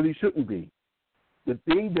 They really shouldn't be. The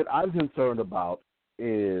thing that I'm concerned about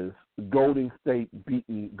is Golden State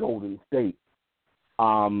beating Golden State.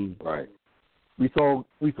 Right. We saw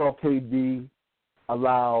KD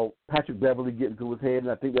allow Patrick Beverly get into his head,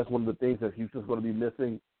 and I think that's one of the things that Houston's going to be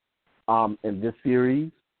missing in this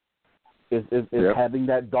series is having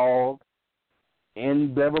that dog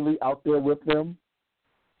and Beverly out there with them.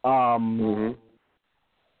 But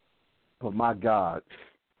my God,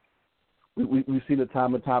 we've seen it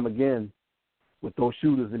time and time again with those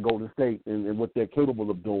shooters in Golden State and what they're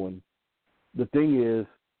capable of doing. The thing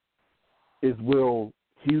is will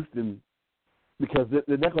Houston, because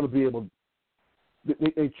they're not going to be able.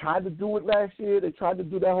 They tried to do it last year. They tried to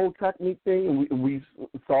do that whole track meet thing, and we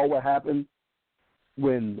saw what happened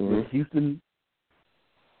when Houston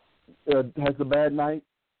has a bad night,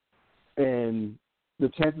 and the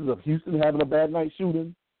chances of Houston having a bad night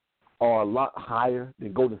shooting are a lot higher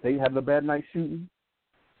than Golden State having a bad night shooting.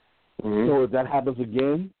 So if that happens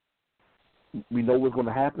again, we know what's going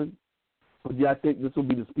to happen. But I think this will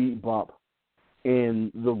be the speed bump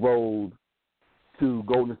in the road to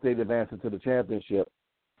Golden State advancing to the championship.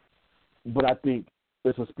 But I think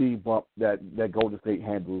it's a speed bump that Golden State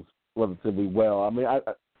handles relatively well. I mean,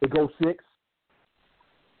 it goes 6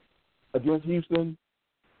 against Houston,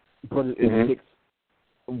 but it's 6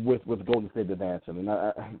 with Golden State advancing. And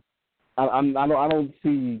I don't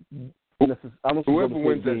see whoever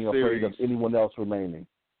wins that being afraid of anyone else remaining.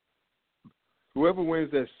 Whoever wins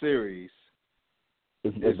that series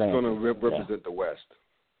is going to represent the West.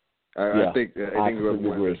 I think whoever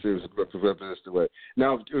wins that series represents the West.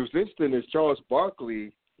 Now, it was interesting is Charles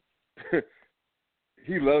Barkley.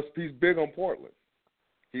 He's big on Portland.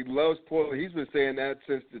 He loves Portland. He's been saying that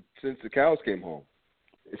since the cows came home.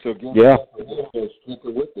 So sticking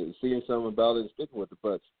with it, seeing something about it, and sticking with it.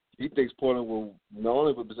 But he thinks Portland will not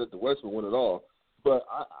only represent the West, but win it all. But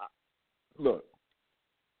look,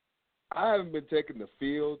 I haven't been taking the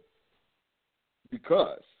field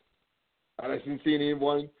because I haven't seen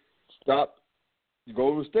anyone stop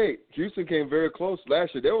Golden State. Houston came very close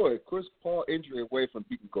last year. They were a Chris Paul injury away from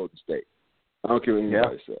beating Golden State. I don't care what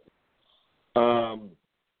anybody said.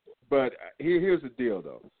 But here's the deal,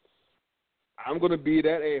 though. I'm going to be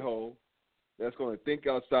that a-hole that's going to think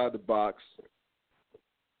outside the box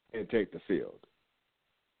and take the field.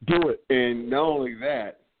 Do it. And not only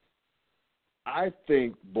that, I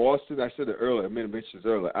think Boston, I said it earlier, I mentioned this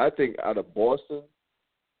earlier, I think out of Boston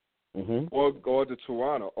or to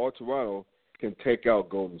Toronto, can take out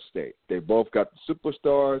Golden State. They both got the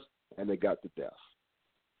superstars and they got the depth.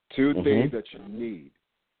 Two things that you need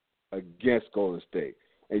against Golden State.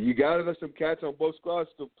 And you got to let some cats on both squads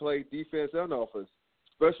to play defense and offense,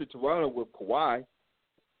 especially Toronto with Kawhi,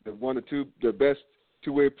 the best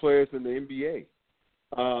two-way players in the NBA.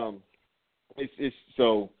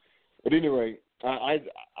 But anyway,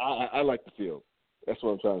 I like the field. That's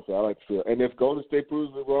what I'm trying to say. I like the field. And if Golden State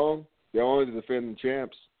proves me wrong, they're only the defending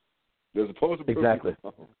champs. They're supposed to prove me wrong.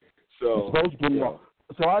 So, supposed to prove me wrong.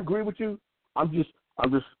 So I agree with you. I'm just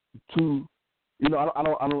too,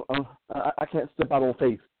 I can't step out on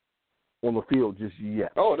faith on the field just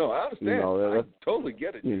yet. Oh no, I understand. I totally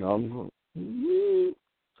get it.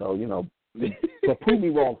 So so prove me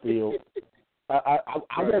wrong, field. I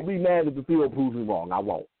won't be mad if the field proves me wrong. I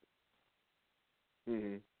won't.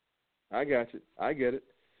 I got you. I get it.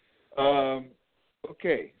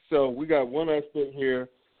 Okay, so we got one last thing here.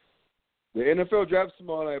 The NFL draft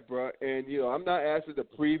tomorrow night, bro, and I'm not asking to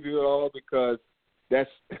preview it all because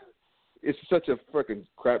it's such a freaking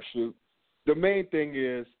crapshoot. The main thing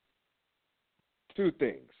is two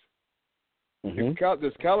things.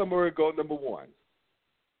 Does Kyler Murray go number one?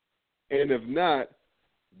 And if not,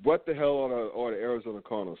 what the hell are the Arizona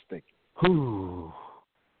Cardinals thinking?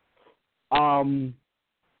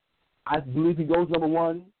 I believe he goes number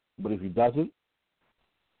one, but if he doesn't,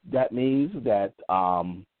 that means that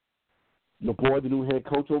the new head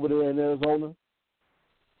coach over there in Arizona,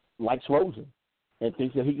 likes Rosen and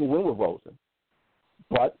thinks that he can win with Rosen.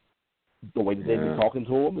 But the way that they've been talking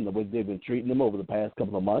to him and the way they've been treating him over the past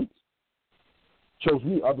couple of months shows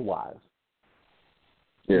me otherwise.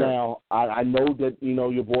 Yeah. Now, I know that,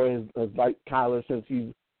 your boy has liked Kyler since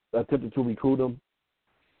he attempted to recruit him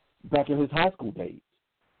back in his high school days.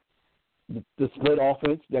 The split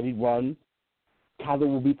offense that he runs, Kyler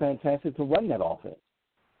will be fantastic to run that offense.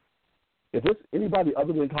 If it's anybody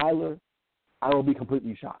other than Kyler, I will be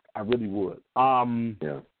completely shocked. I really would.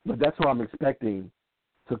 But that's what I'm expecting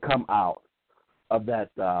to come out of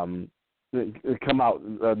that. Come out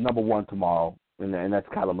number one tomorrow, and that's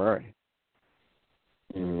Kyler Murray.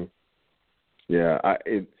 Yeah.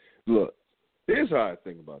 Look, here's how I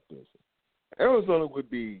think about this. Arizona would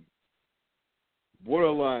be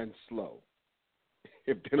borderline slow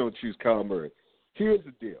if they don't choose Kyler Murray. Here's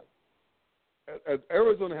the deal.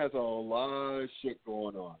 Arizona has a lot of shit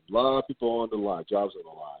going on. A lot of people on the line, jobs on the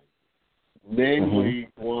line. Namely,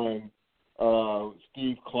 one,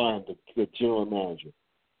 Steve Kleim, the general manager.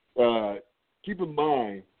 Keep in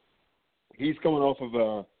mind, he's coming off of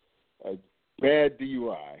a bad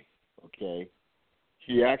DUI, okay?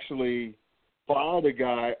 He actually fired a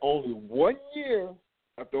guy only 1 year,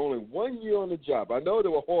 after only 1 year on the job. I know they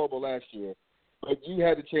were horrible last year, but you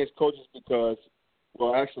had to change coaches because,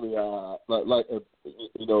 well, actually, the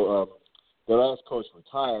last coach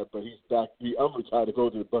retired, but he's back. He unretired to go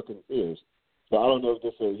to the Buccaneers. So I don't know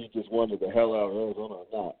if he just wanted the hell out of Arizona or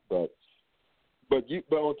not. But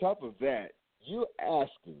on top of that, you're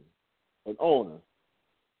asking an owner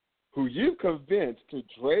who you convinced to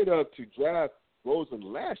trade up to draft Rosen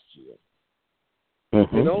last year,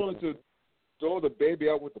 in order to throw the baby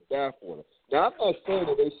out with the bathwater. Now, I'm not saying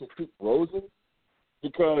that they should keep Rosen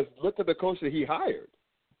because look at the coach that he hired.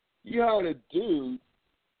 He hired a dude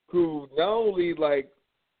who not only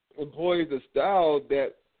employs a style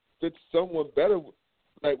that fits someone better,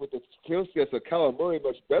 with the skill sets of Kyler Murray,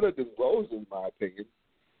 much better than Rosen, in my opinion.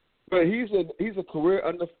 But he's a career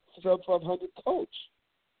under sub-500 coach.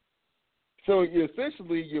 So you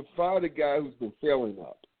fired a guy who's been failing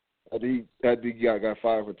up. He got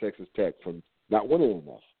fired from Texas Tech from not winning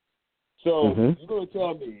enough. So you're going to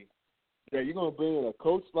tell me that you're going to bring in a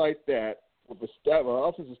coach like that with an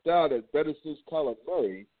offensive style that better suits Kyler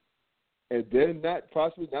Murray, and then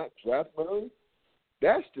possibly not draft Murray?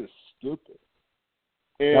 That's just stupid.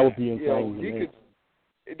 And, that would be insane.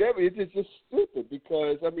 It's just stupid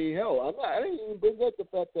because, I didn't even bring up the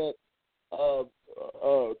fact that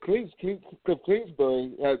Cliff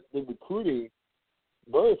Kingsbury has been recruiting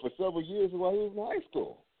Murray for several years while he was in high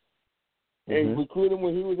school. And recruited him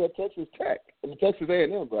when he was at Texas Tech. Texas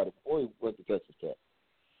A&M, brother, before he went to Texas Tech.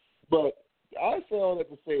 But I say all that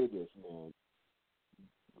to say this, man.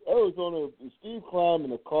 Arizona, Steve Kleim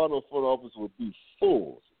and the Cardinal front office would be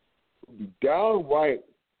fools. Would be downright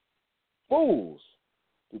fools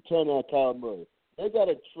to turn on Kyler Murray. They got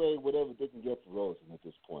to trade whatever they can get for Rosen at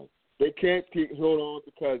this point. They can't hold on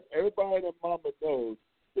because everybody and their mama knows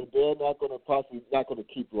that they're not going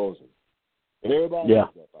to keep Rosen. And everybody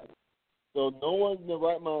knows that, by the way. So no one in their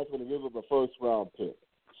right mind is going to give up a first-round pick.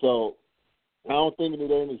 So I don't think that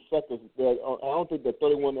there are any suckers. I don't think there are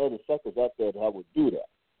 31 other suckers out there that would do that.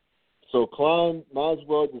 So Klein might as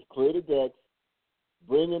well just clear the decks,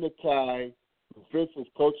 bring in a guy who fits his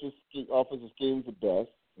coach's offensive schemes the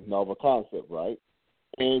best, novel concept, right?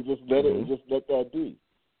 And just let that be.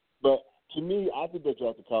 But to me, I think they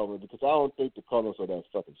drafted Kyler because I don't think the Cardinals are that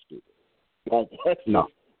fucking stupid.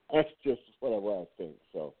 That's just what I think.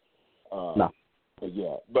 So, But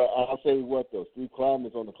yeah, but I'll tell you what though, Steve Kleim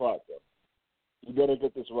is on the clock though. You better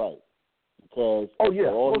get this right because all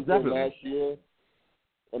he did last year.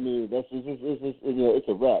 I mean, it's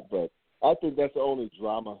a wrap. But I think that's the only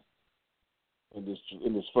drama in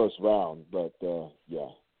this first round. But yeah,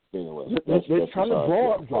 anyway, they're trying to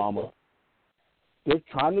draw up drama. They're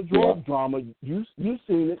trying to draw up drama. You've seen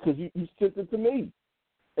it because you sent it to me,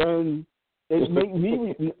 and it made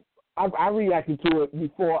me. I reacted to it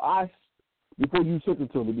before you sent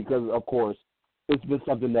it to me because, of course, it's been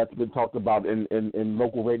something that's been talked about in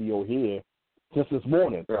local radio here just this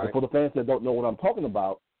morning. Right. And for the fans that don't know what I'm talking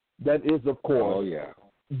about, that is, of course,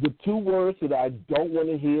 the two words that I don't want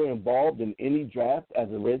to hear involved in any draft as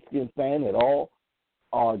a Redskins fan at all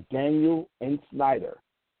are Daniel and Snyder.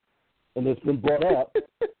 And it's been brought up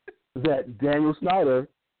that Daniel Snyder,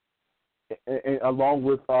 along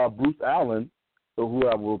with Bruce Allen, who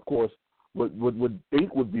I will, of course, would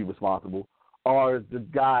think would be responsible, are the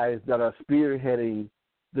guys that are spearheading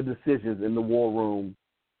the decisions in the war room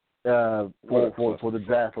for the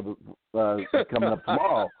draft coming up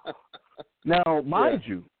tomorrow. Now, mind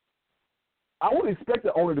you, I would expect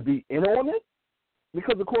the owner to be in on it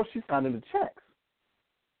because, of course, she's signing the checks.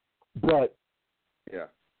 But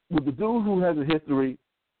with the dude who has a history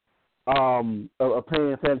of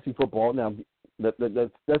playing fantasy football, now that's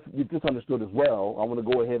misunderstood as well. I want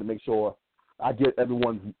to go ahead and make sure I get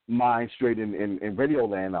everyone's mind straight in radio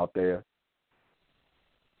land out there.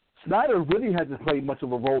 Snyder really hasn't played much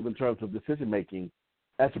of a role in terms of decision-making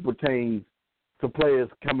as it pertains to players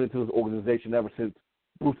coming into his organization ever since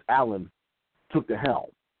Bruce Allen took the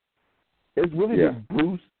helm. It's really been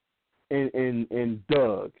Bruce and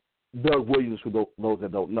Doug Williams, for those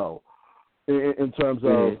that don't know, in terms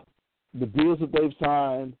of the deals that they've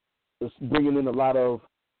signed, bringing in a lot of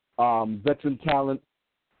veteran talent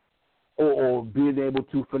or being able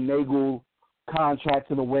to finagle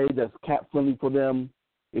contracts in a way that's cap-friendly for them.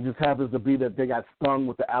 It just happens to be that they got stung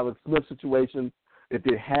with the Alex Smith situation. If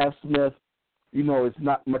they have Smith, it's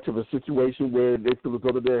not much of a situation where they feel as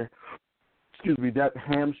though they're, that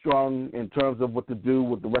hamstrung in terms of what to do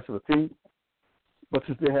with the rest of the team. But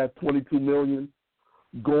since they have $22 million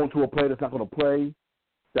going to a player that's not going to play,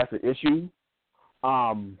 that's an issue.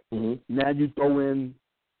 Now you throw in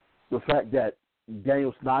the fact that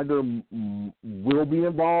Daniel Snyder will be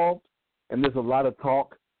involved, and there's a lot of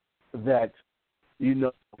talk that,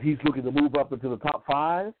 he's looking to move up into the top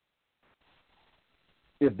 5.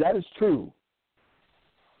 If that is true,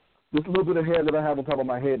 this little bit of hair that I have on top of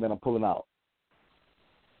my head, man, I'm pulling out.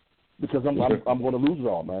 Because I'm going to lose it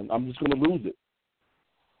all, man. I'm just going to lose it.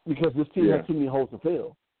 Because this team has too many holes to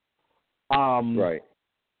fill. Right.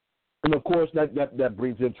 And, of course, that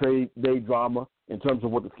brings in trade day drama in terms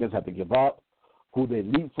of what the Skins have to give up, who they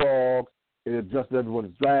leapfrog, it adjusts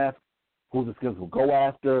everyone's draft, who the Skins will go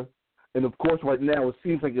after. And, of course, right now it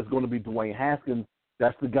seems like it's going to be Dwayne Haskins.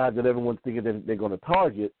 That's the guy that everyone's thinking that they're going to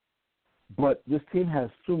target. But this team has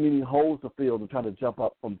too many holes to fill to try to jump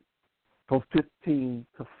up from 15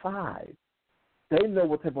 to 5. They know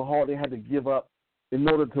what type of haul they had to give up in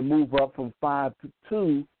order to move up from 5 to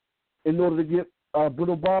 2 in order to get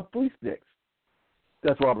Brittle Bob 3 sticks.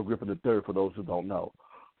 That's Robert Griffin III, for those who don't know.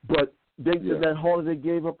 But that haul that they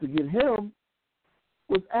gave up to get him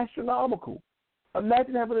was astronomical.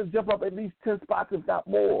 Imagine having to jump up at least 10 spots, if not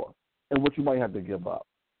more, and what you might have to give up.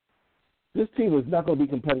 This team is not going to be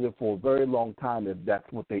competitive for a very long time if that's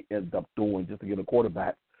what they end up doing just to get a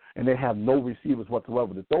quarterback, and they have no receivers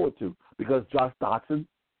whatsoever to throw it to because Josh Doctson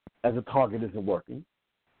as a target isn't working.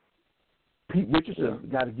 Pete Richardson, the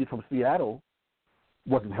guy to get from Seattle,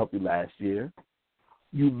 wasn't healthy last year.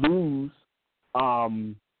 You lose,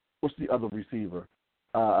 what's the other receiver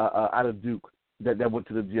out of Duke that went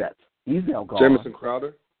to the Jets? He's now gone. Jamison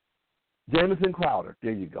Crowder.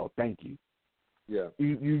 There you go. Thank you. Yeah.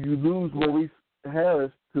 You lose Maurice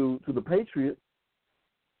Harris to the Patriots.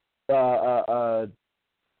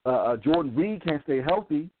 Jordan Reed can't stay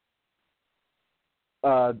healthy.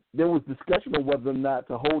 There was discussion of whether or not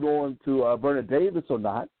to hold on to Vernon Davis or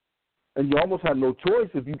not, and you almost have no choice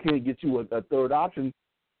if you can't get you a third option,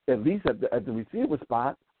 at least at the receiver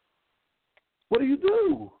spot. What do you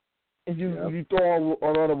do? And you throw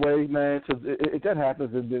all that away, man. Because if that happens,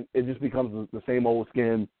 it just becomes the same old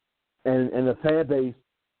skin, and a fan base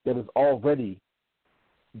that is already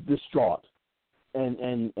distraught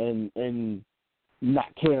and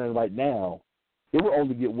not caring right now, it will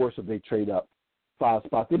only get worse if they trade up 5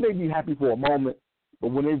 spots. They may be happy for a moment,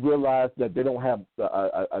 but when they realize that they don't have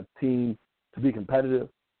a team to be competitive,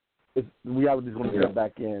 reality is going to get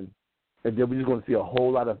back in, and then we're just going to see a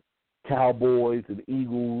whole lot of Cowboys and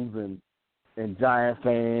Eagles and Giant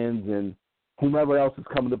fans and whomever else is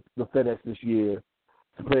coming to FedEx this year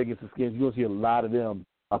to play against the Skins. You're going to see a lot of them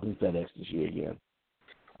up in FedEx this year again.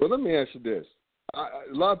 Well, let me ask you this.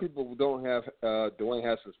 A lot of people don't have Dwayne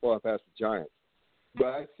Haskins far past the Giants, but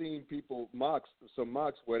I've seen some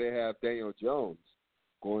mocks where they have Daniel Jones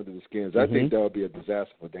going to the Skins. I think that would be a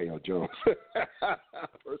disaster for Daniel Jones,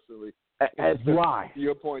 personally. That's why. To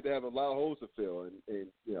your point, they have a lot of holes to fill, and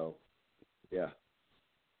you know, yeah.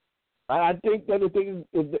 I think that the thing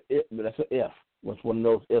is that's an if. It's one of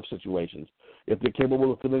those if situations. If they're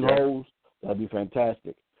capable of filling holes, that'd be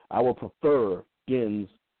fantastic. I would prefer Skins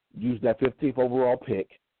use that 15th overall pick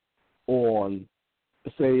on,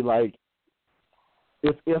 say, like,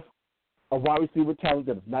 if a wide receiver talent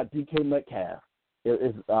that is not DK Metcalf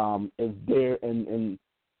is there and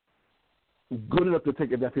good enough to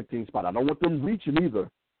take at that 15 spot. I don't want them reaching either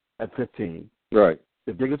at 15. Right.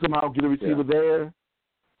 If they can somehow get a receiver there,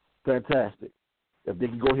 fantastic. If they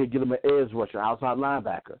can go ahead and get them an edge rusher, outside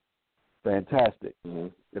linebacker, fantastic. Mm-hmm.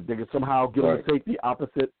 If they can somehow get them a safety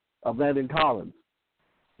opposite of Landon Collins,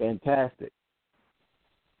 fantastic.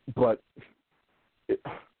 But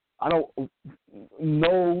I don't,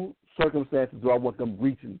 no circumstances do I want them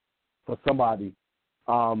reaching for somebody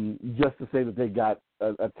just to say that they got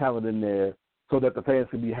a talent in there so that the fans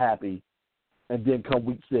can be happy and then come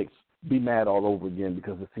week 6, be mad all over again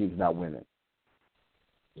because the team's not winning.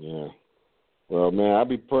 Yeah. Well, man, I'll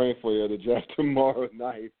be praying for you at the draft tomorrow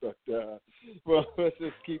night. But, well, let's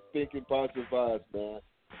just keep thinking positive vibes, man.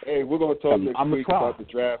 Hey, we're going to talk next week about the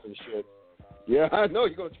draft and shit. Yeah, I know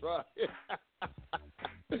you're going to try.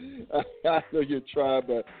 I know you'll try,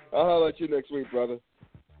 but I'll holler at you next week, brother.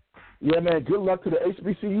 Yeah, man, good luck to the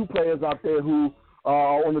HBCU players out there who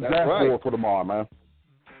are on the draft board for tomorrow, man.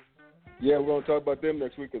 Yeah, we're going to talk about them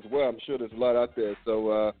next week as well. I'm sure there's a lot out there.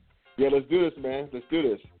 So, yeah, let's do this, man. Let's do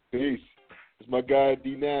this. Peace. It's my guy,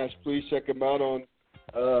 D. Nash. Please check him out on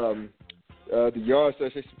the Yard /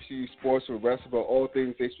 HBCU Sports for rest about all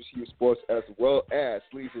things HBCU Sports as well as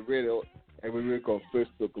Sleeves and Radio. And we're on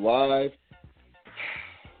Facebook Live.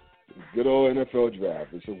 Good old NFL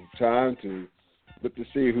draft. It's a time to look to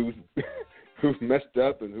see who's messed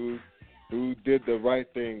up and who did the right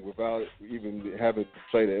thing without even having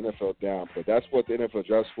played the NFL down. But that's what the NFL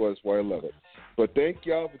draft for. That's why I love it. But thank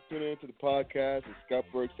y'all for tuning into the podcast. It's Scott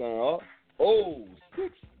Burke signing off.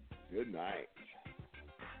 06. Good night.